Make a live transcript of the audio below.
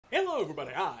Hello everybody,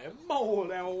 I am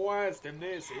Moldy and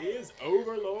this is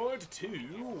Overlord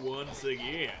 2 once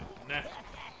again.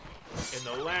 In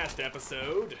the last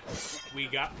episode, we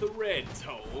got the Reds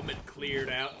home and cleared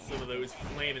out some of those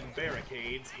flaming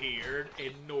barricades here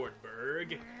in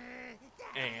Nordburg.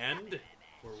 And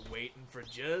we're waiting for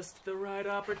just the right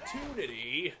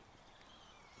opportunity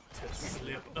to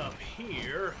slip up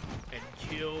here and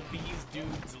kill these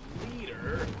dudes'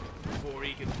 leader before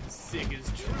he can sick his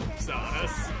troops on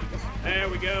us. There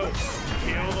we go.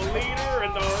 Kill the leader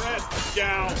and the rest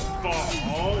shall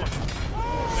fall.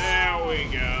 There we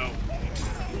go.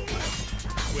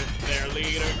 With their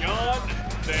leader gone,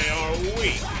 they are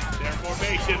weak. Their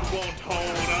formation won't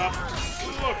hold up.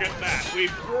 Look at that.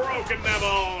 We've broken them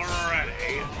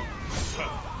already.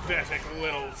 Pathetic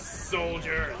little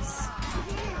soldiers.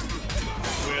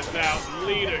 Without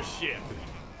leadership,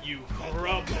 you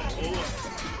crumble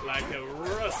like a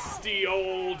rusty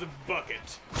old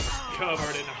bucket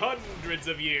covered in hundreds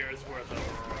of years worth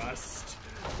of rust.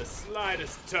 The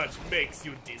slightest touch makes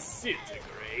you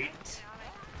disintegrate.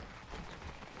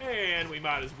 And we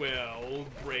might as well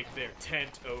break their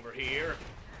tent over here.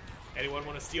 Anyone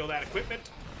want to steal that equipment?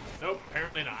 Nope,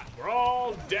 apparently not. We're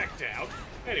all decked out.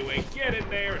 Anyway, get in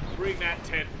there and bring that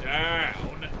tent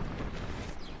down.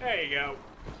 There you go.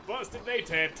 Busted their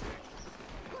tent.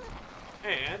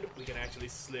 And we can actually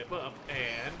slip up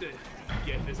and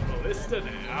get this ballista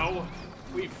now.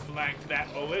 We flanked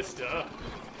that ballista.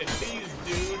 And these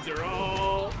dudes are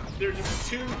all... They're just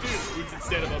two dudes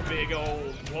instead of a big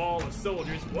old wall of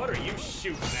soldiers. What are you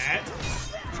shooting at?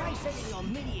 Try sending your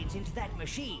minions into that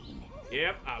machine.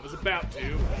 Yep, I was about to.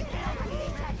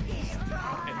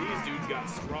 And these dudes got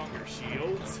stronger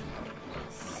shields.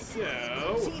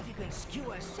 So... See if you can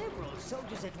skewer several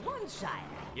soldiers at one side.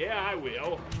 Yeah, I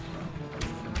will.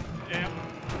 Yep.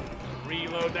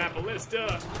 Reload that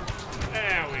ballista.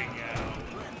 There we go.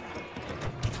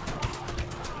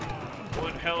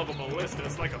 One hell of a ballista.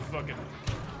 It's like a fucking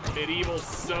medieval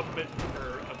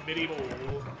or a medieval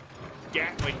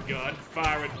Gatling gun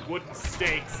firing wooden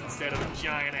stakes instead of a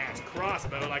giant-ass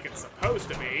crossbow like it's supposed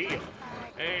to be.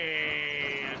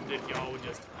 And if y'all would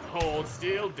just hold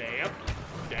still, damn.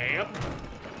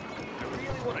 I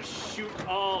really want to shoot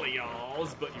all of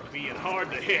y'all's, but you're being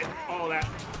hard to hit. All that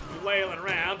flailing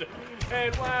around.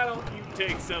 And why don't you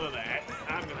take some of that?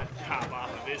 I'm gonna hop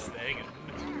off of this thing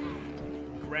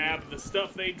and grab the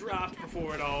stuff they dropped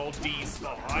before it all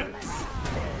despawns.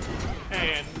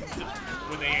 And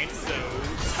when they ain't so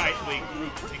tightly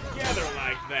grouped together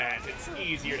like that, it's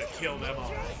easier to kill them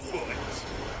on foot.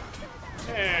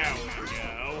 There we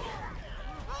go.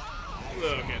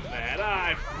 Look at that.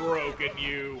 I've broken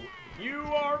you. You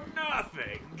are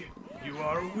nothing. You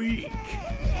are weak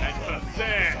and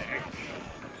pathetic.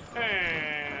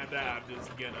 And I'm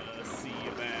just gonna see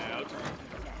about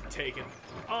taking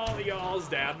all of y'all's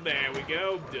down. There we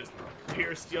go. Just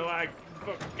pierced you like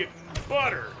fucking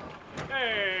butter.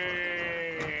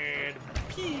 And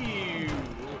pew.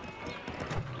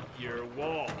 Your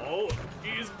wall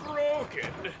is broken.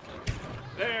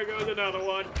 There goes another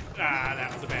one. Ah,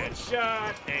 that was a bad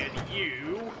shot. And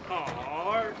you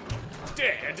are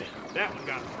dead. That one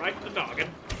got right in the noggin.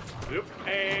 Oop.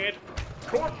 And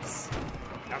corpse.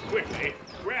 Now quickly,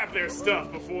 grab their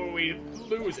stuff before we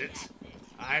lose it.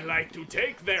 I like to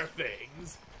take their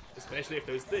things, especially if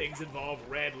those things involve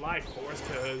red life force,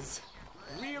 because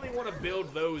I really want to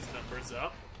build those numbers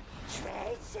up.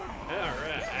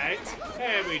 Alright,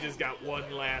 and we just got one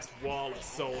last wall of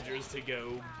soldiers to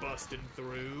go busting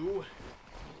through.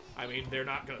 I mean, they're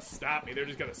not going to stop me, they're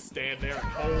just going to stand there and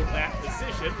hold that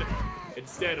position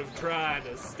instead of trying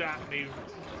to stop me,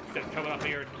 instead of coming up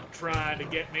here and trying to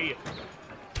get me.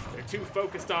 They're too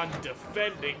focused on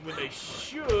defending when they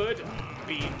should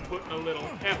be putting a little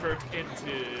effort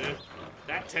into...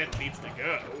 That tent needs to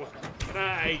go.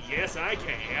 And yes I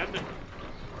can.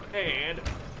 And...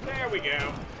 there we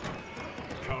go.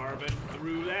 Carving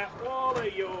through that wall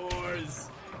of yours.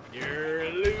 You're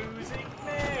losing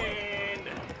men.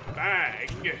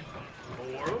 Bang.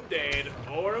 More of them dead.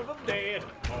 More of them dead.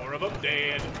 More of them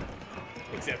dead.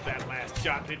 Except that last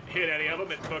shot didn't hit any of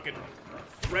them. It fucking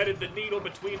threaded the needle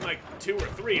between like 2 or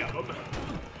 3 of them.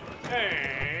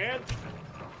 And...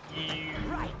 you...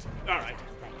 Right. Alright.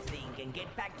 That thing can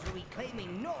get back to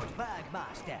reclaiming Nordburg,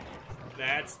 Master.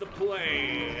 That's the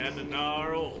plan,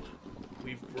 Gnarl.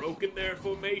 We've broken their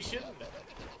formation,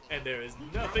 and there is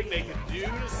nothing they can do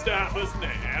to stop us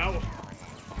now.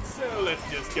 So let's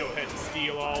just go ahead and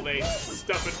steal all they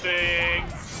stuffing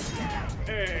things.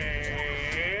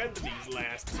 And these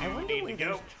last two need to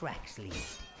go. Tracks lead.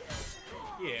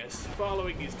 Yes,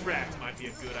 following these tracks might be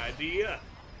a good idea.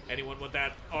 Anyone want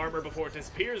that armor before it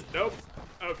disappears? Nope.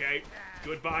 Okay.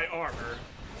 Goodbye, armor.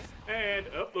 And,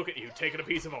 oh, look at you, taking a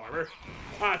piece of armor.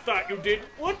 I thought you didn't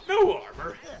want no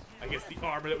armor. I guess the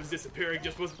armor that was disappearing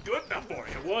just wasn't good enough for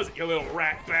you, was it, you little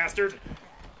rat bastard?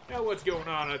 Now what's going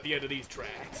on at the end of these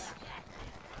tracks?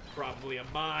 Probably a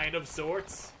mine of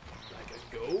sorts. Like a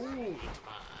gold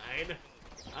mine.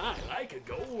 I like a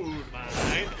gold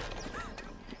mine.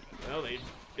 Well,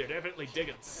 they're definitely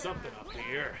digging something up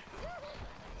here.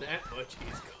 That much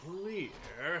is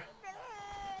clear.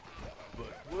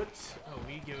 But what are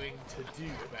we going to do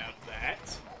about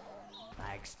that?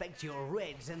 I expect your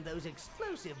Reds and those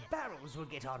explosive barrels will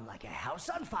get on like a house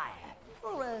on fire.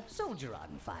 Or a soldier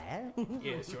on fire.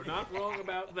 Yes, you're not wrong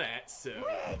about that, so...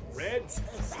 Reds,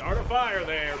 start a fire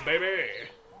there, baby!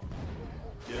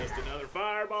 Just another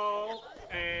fireball,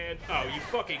 and... Oh, you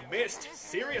fucking missed!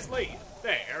 Seriously?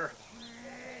 There.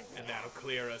 And that'll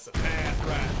clear us a path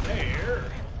right there.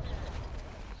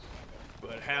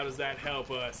 But how does that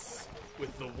help us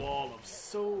with the wall of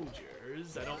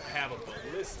soldiers? I don't have a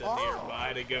ballista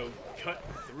nearby to go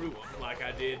cutting through them like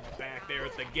I did back there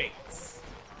at the gates.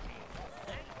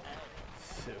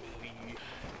 So we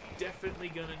definitely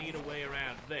gonna need a way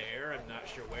around there. I'm not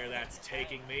sure where that's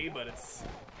taking me, but it's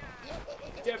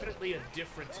definitely a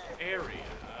different area.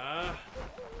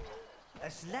 A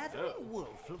slathering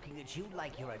wolf looking at you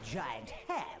like you're a giant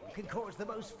ham can cause the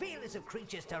most fearless of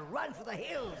creatures to run for the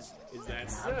hills. Is that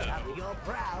Out so? of your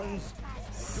browns.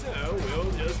 So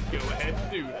we'll just go ahead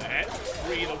and do that.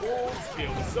 Free the wolves,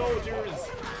 kill the soldiers,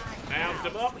 mount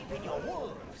them up. Sweeping your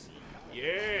wolves.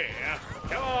 Yeah,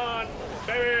 come on,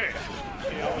 baby!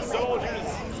 Kill the soldiers,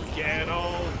 get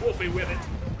all woofy with it.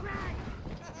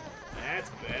 That's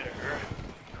better.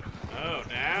 Oh,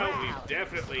 now we've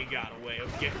definitely got a way of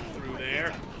getting through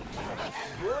there.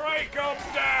 Break them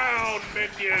down,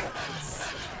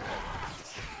 minions!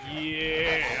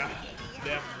 Yeah,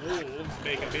 them wolves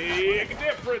make a big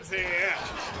difference here.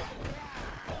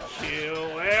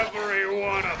 Kill every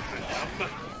one of them.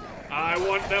 I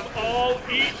want them all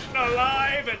eaten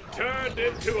alive and turned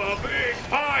into a big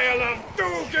pile of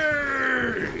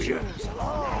dookie!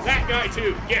 That guy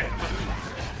too, get him.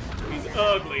 He's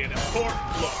ugly and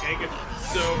important looking,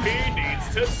 so he needs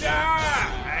to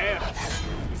die!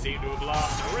 We seem to have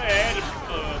lost a red,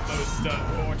 most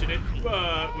unfortunate,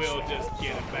 but we'll just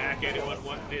get him back. Anyone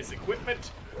want this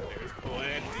equipment? There's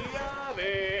plenty of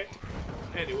it.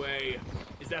 Anyway,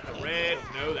 is that the red?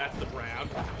 No, that's the brown.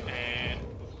 And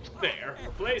there,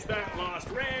 replace that lost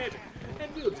red,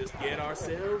 and we'll just get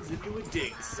ourselves into a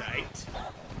dig site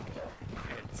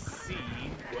and see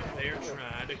what they're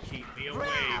trying to keep me away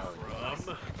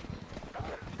from.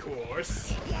 Of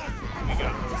course, we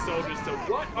got more soldiers, so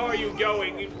what are you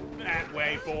going that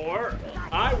way for?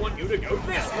 I want you to go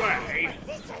this way.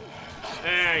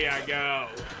 There you go.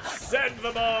 Send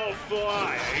them all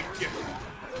flying.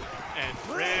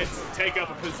 And Reds, take up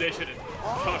a position and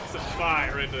tuck some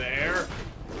fire into there.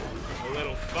 A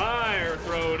little fire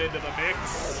thrown into the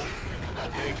mix.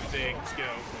 Big things go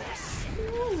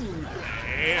smoothly.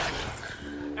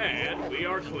 And we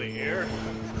are clear.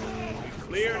 We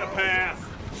cleared a path.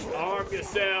 Arm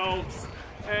yourselves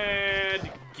and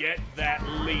get that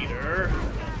leader.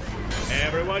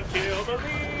 Everyone kill the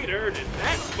leader. Did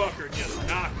that fucker just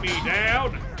knock me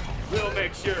down? We'll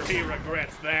make sure he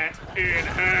regrets that in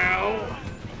hell.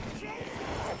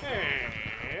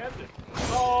 And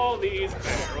all these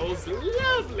barrels,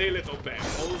 lovely little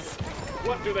barrels.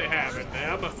 What do they have in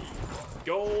them?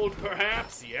 Gold,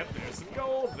 perhaps? Yep, there's some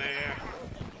gold there.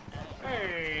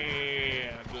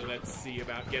 And let's see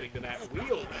about getting to that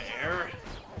wheel there.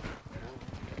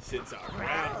 Since our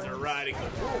rounds are riding the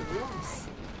wolves,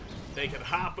 they can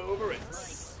hop over and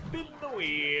spin the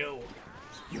wheel.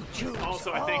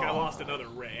 Also, I think I lost another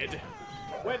red.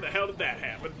 When the hell did that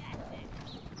happen?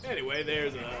 Anyway,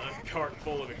 there's a cart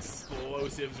full of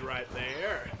explosives right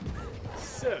there.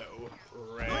 So,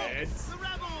 Reds.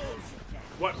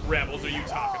 What rebels are you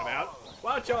talking about?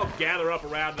 Why don't y'all gather up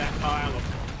around that pile of...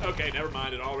 Okay, never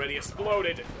mind, it already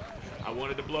exploded. I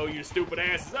wanted to blow your stupid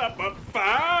asses up, but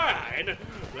fine!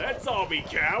 Let's all be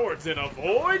cowards and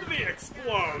avoid the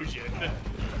explosion.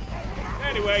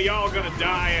 Anyway, y'all gonna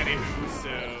die anywho,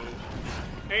 so...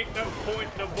 Ain't no point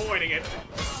in avoiding it.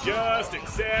 Just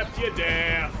accept your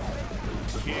death.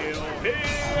 Kill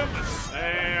him.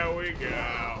 There we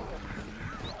go.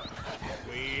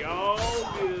 We all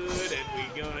good, and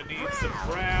we gonna need some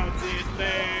crowds in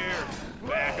there.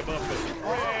 Back them up with some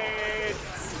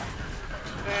reds.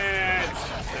 That's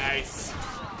nice.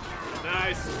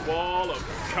 Nice wall of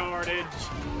carnage.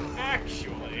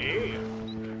 Actually,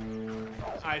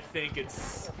 I think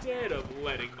instead of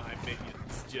letting my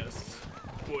minions just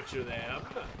butcher them.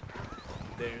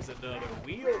 There's another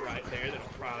wheel right there that'll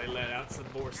probably let out some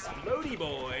more Splody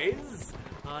boys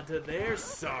onto their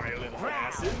sorry little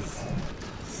asses.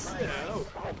 So,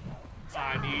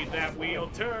 I need that wheel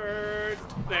turned.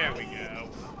 There we go.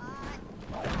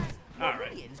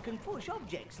 Alright. Minions can push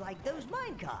objects like those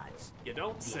minecarts. You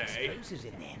don't The say. explosives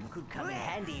in them could come in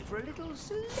handy for a little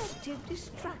selective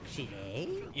destruction, eh?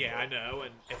 Yeah, I know,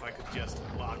 and if I could just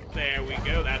lock... There we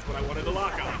go, that's what I wanted to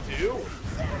lock onto.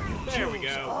 There we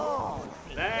go.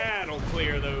 That'll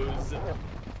clear those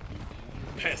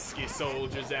pesky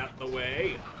soldiers out of the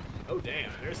way. Oh, damn,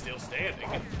 they're still standing.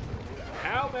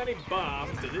 How many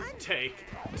bombs does it take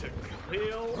to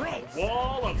kill a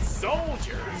wall of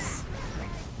soldiers?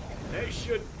 They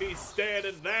shouldn't be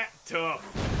standing that tough.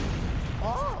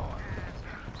 Oh,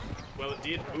 Well, it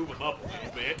did move them up a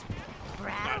little bit.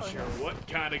 Not sure what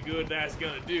kind of good that's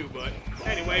gonna do, but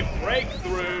anyway,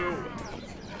 breakthrough.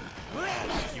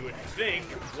 You would think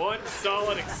one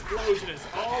solid explosion is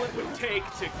all it would take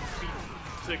to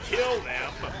kill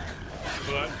them,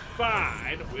 but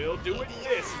fine, we'll do it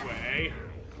this way.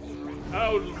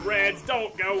 Oh, Reds,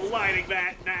 don't go lighting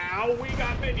that now. We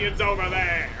got minions over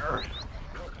there.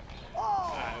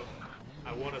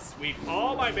 I want to sweep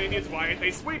all my minions. Why ain't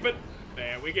they sweeping?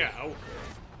 There we go.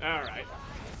 All right,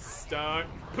 start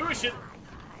pushing.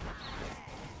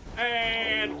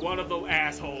 And one of the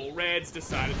asshole Reds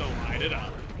decided to light it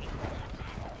up.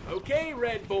 Okay,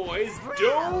 Red boys,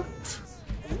 don't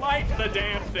light the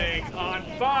damn thing on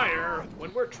fire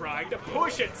when we're trying to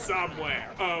push it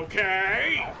somewhere,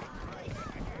 okay?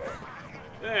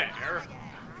 There.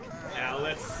 Now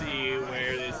let's see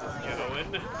where this is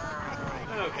going.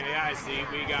 Okay, I see.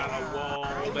 We got a wall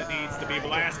that needs to be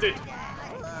blasted.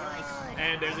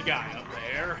 And there's a guy up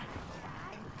there.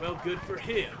 Well, good for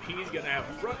him. He's gonna have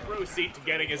a front row seat to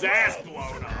getting his ass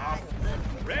blown off.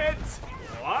 Reds,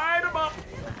 light him up.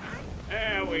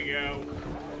 There we go.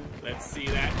 Let's see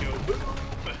that go boom.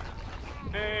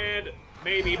 And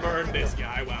maybe burn this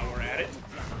guy while we're at it.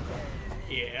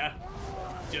 Yeah.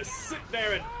 Just sit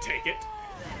there and take it.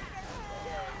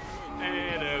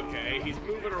 And okay, he's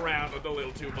moving around a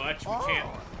little too much. We can't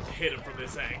hit him from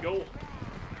this angle.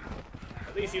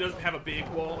 At least he doesn't have a big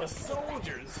wall of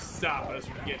soldiers stopping us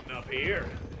from getting up here.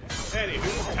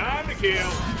 Anywho, time to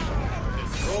kill.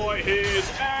 Destroy his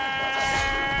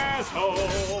asshole.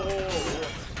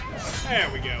 There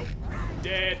we go.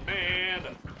 Dead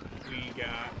man. We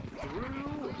got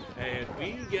through, and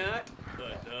we got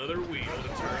another wheel to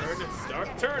turn. Start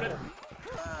turning.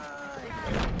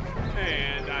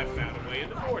 And I found a way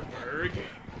into Nordburg.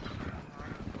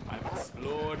 I've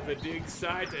explored the dig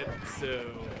site, and so...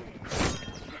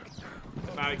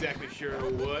 I'm not exactly sure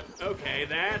what. Okay,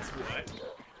 that's what.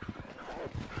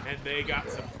 And they got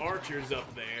some archers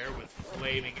up there with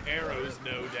flaming arrows,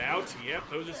 no doubt. Yep,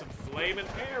 those are some flaming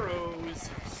arrows.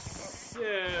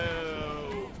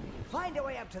 So... Find a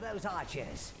way up to those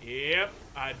archers. Yep,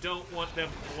 I don't want them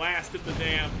blasting the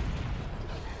damn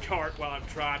cart while I'm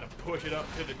trying to push it up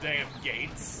to the damn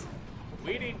gates.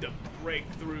 We need to break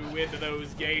through into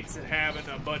those gates, and having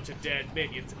a bunch of dead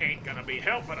minions ain't gonna be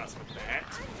helping us with that.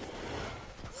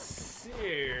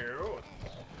 So,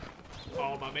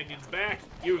 all my minions back.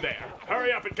 You there.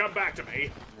 Hurry up and come back to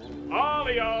me. All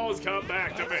of y'all's come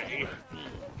back to me.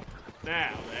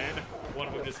 Now then, one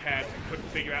of them just couldn't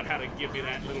figure out how to give me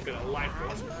that little bit of life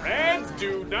force. Friends,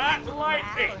 do not light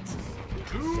it.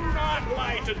 Do not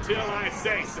light until I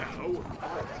say so.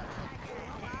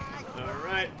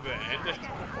 Alright then.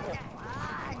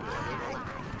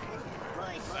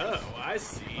 Oh, I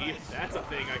see. That's a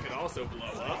thing I could also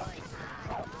blow up.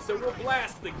 So we'll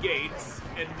blast the gates,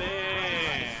 and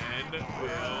then we'll...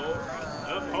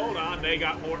 Oh, hold on, they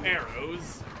got more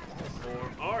arrows.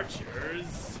 More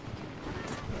archers.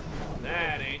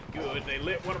 That ain't good. They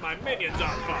lit one of my minions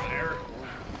on fire.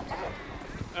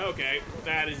 Okay,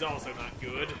 that is also not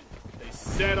good. They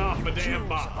set off a damn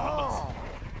bomb.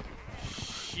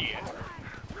 Shit.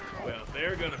 Well, if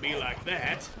they're gonna be like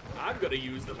that, I'm gonna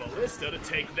use the ballista to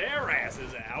take their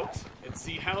asses out and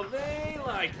see how they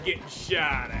like getting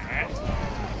shot at.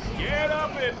 Get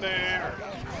up in there.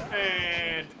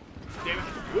 And, damn it,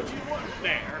 what you want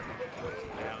there?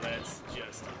 Now let's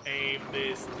just aim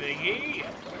this thingy.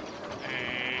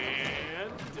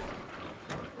 And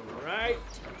right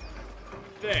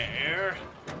there,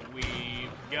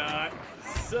 we've got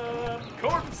some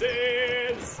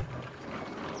corpses.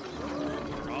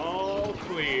 We're all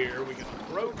clear. We can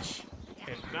approach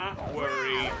and not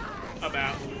worry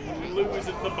about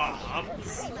losing the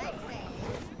bombs.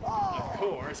 Of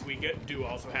course, we do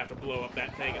also have to blow up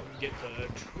that thing and get the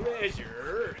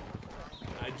treasure.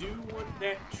 I do want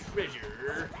that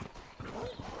treasure.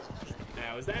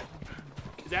 Now, is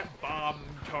that bomb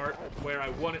cart where I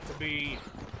want it to be?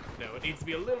 No, it needs to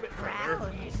be a little bit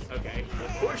further. Okay,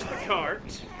 we'll push the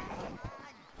cart.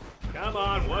 Come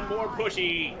on, one more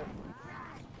pushy.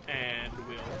 And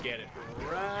we'll get it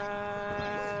right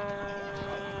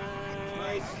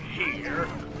here.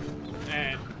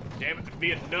 And damn it, I'm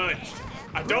being nudged.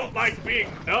 I don't like being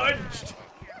nudged.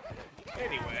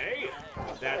 Anyway,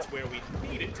 that's where we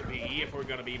need it to be if we're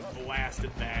gonna be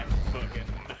blasting that fucking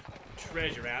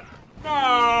treasure out.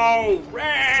 No,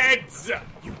 Reds!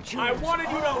 I wanted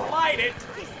you to light it,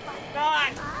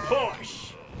 not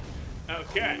push.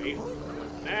 Okay,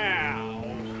 now,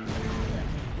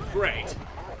 great,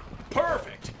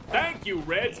 perfect. Thank you,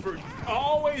 Reds, for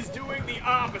always doing the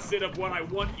opposite of what I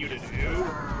want you to do.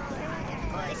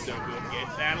 So we'll get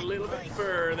that a little bit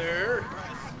further.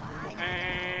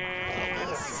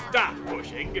 And stop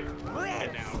pushing.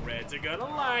 And now Reds are gonna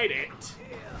light it.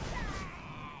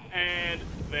 And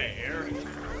there.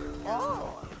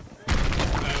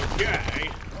 Okay.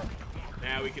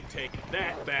 Now we can take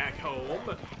that back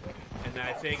home. And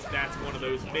I think that's one of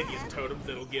those minion totems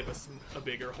that'll give us a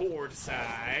bigger horde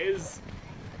size.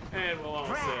 And we'll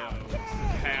also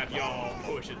have y'all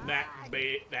pushing that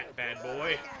bad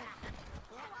boy.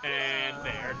 And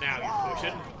there, now you're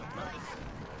pushing.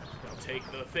 I'll take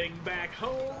the thing back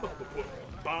home. We'll put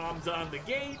bombs on the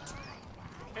gate.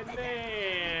 And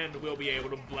then we'll be able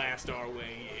to blast our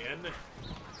way in.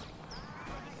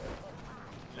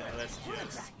 Now let's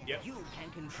just, yep. You can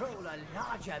control a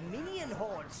larger minion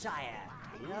horde, sire.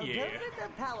 Now Yeah. don't let the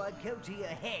power go to your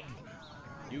head.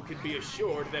 You can be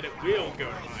assured that it will go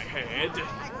to my head.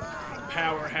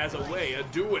 Power has a way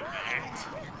of doing that.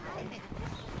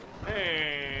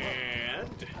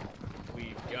 And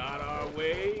we've got our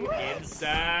way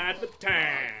inside the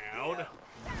town.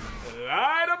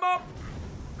 Light 'em up!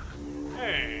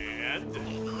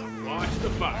 And watch the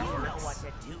You know fireworks. what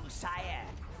to do, sire.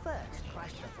 First,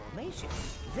 crush the formation.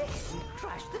 Then,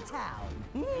 crush the town.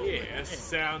 Yes,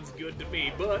 sounds good to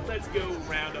me, but let's go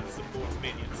round up some more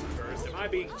minions first. Am I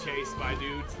being chased by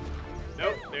dudes?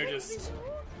 Nope, they're just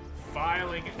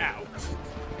filing out.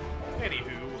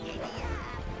 Anywho,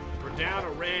 we're down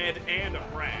a red and a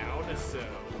brown, so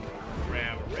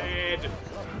grab a red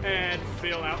and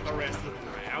fill out the rest of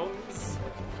the browns.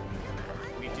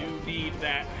 We do need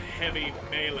that heavy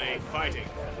melee fighting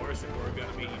force if we're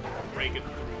going to be breaking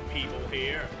through people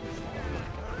here.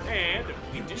 And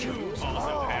we do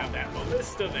also have that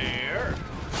ballista there,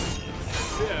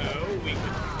 so we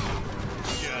can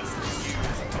just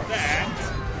use that.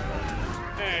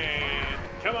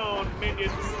 And come on,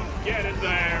 minions, get in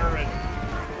there and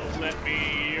let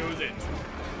me use it.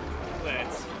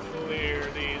 Let's clear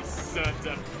these sons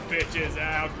of bitches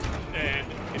out, and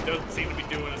it doesn't seem to be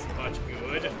doing us much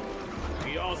good.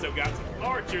 We also got some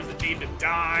archers that need to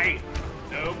die.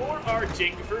 No more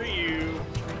arching for you.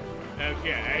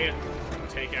 Okay,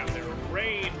 take out their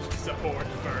ranged support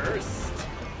first,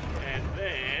 and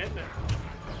then,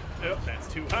 oh, that's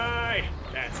too high.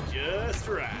 That's just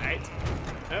right.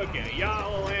 Okay,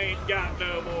 y'all ain't got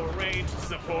no more ranged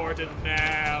support, and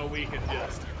now we can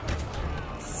just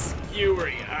skewer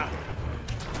ya.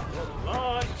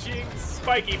 Launching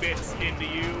spiky bits into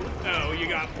you. Oh, you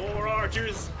got more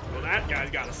archers? Well, that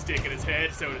guy's got a stick in his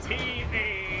head, so does he,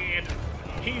 and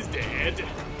he's dead.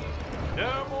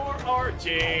 No more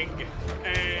arching,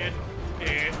 and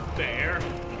there.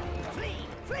 Flee!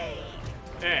 Flee!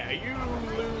 Yeah, you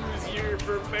lose your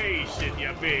formation,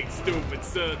 you big stupid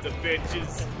sons of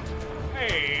bitches.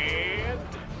 And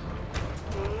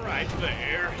right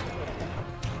there.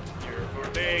 Your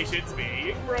formation's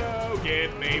being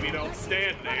broken. Maybe don't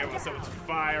stand there when someone's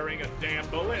firing a damn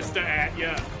ballista at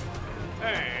you.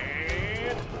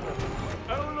 And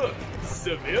oh look,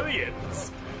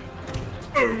 civilians.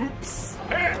 Oops!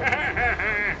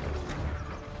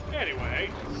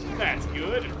 Anyway, that's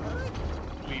good.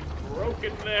 We've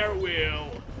broken their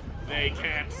will. They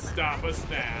can't stop us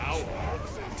now.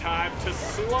 Time to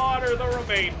slaughter the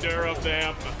remainder of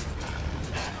them.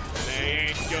 They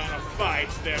ain't gonna fight.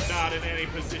 They're not in any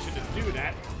position to do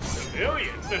that.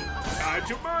 Civilians, time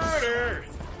to murder!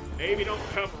 Maybe don't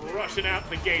come rushing out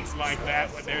the gates like that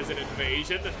when there's an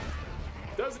invasion.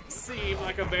 Doesn't seem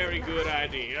like a very good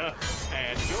idea.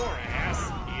 And your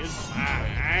ass is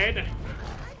mine.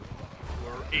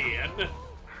 We're in.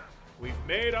 We've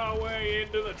made our way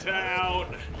into the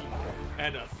town.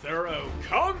 And a thorough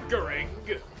conquering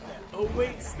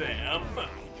awaits them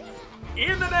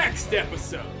in the next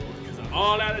episode. Because I'm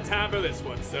all out of time for this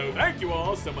one. So thank you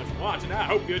all so much for watching. I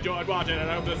hope you enjoyed watching, and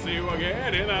I hope to see you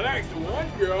again in the next one.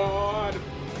 God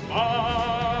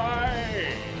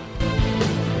Fight!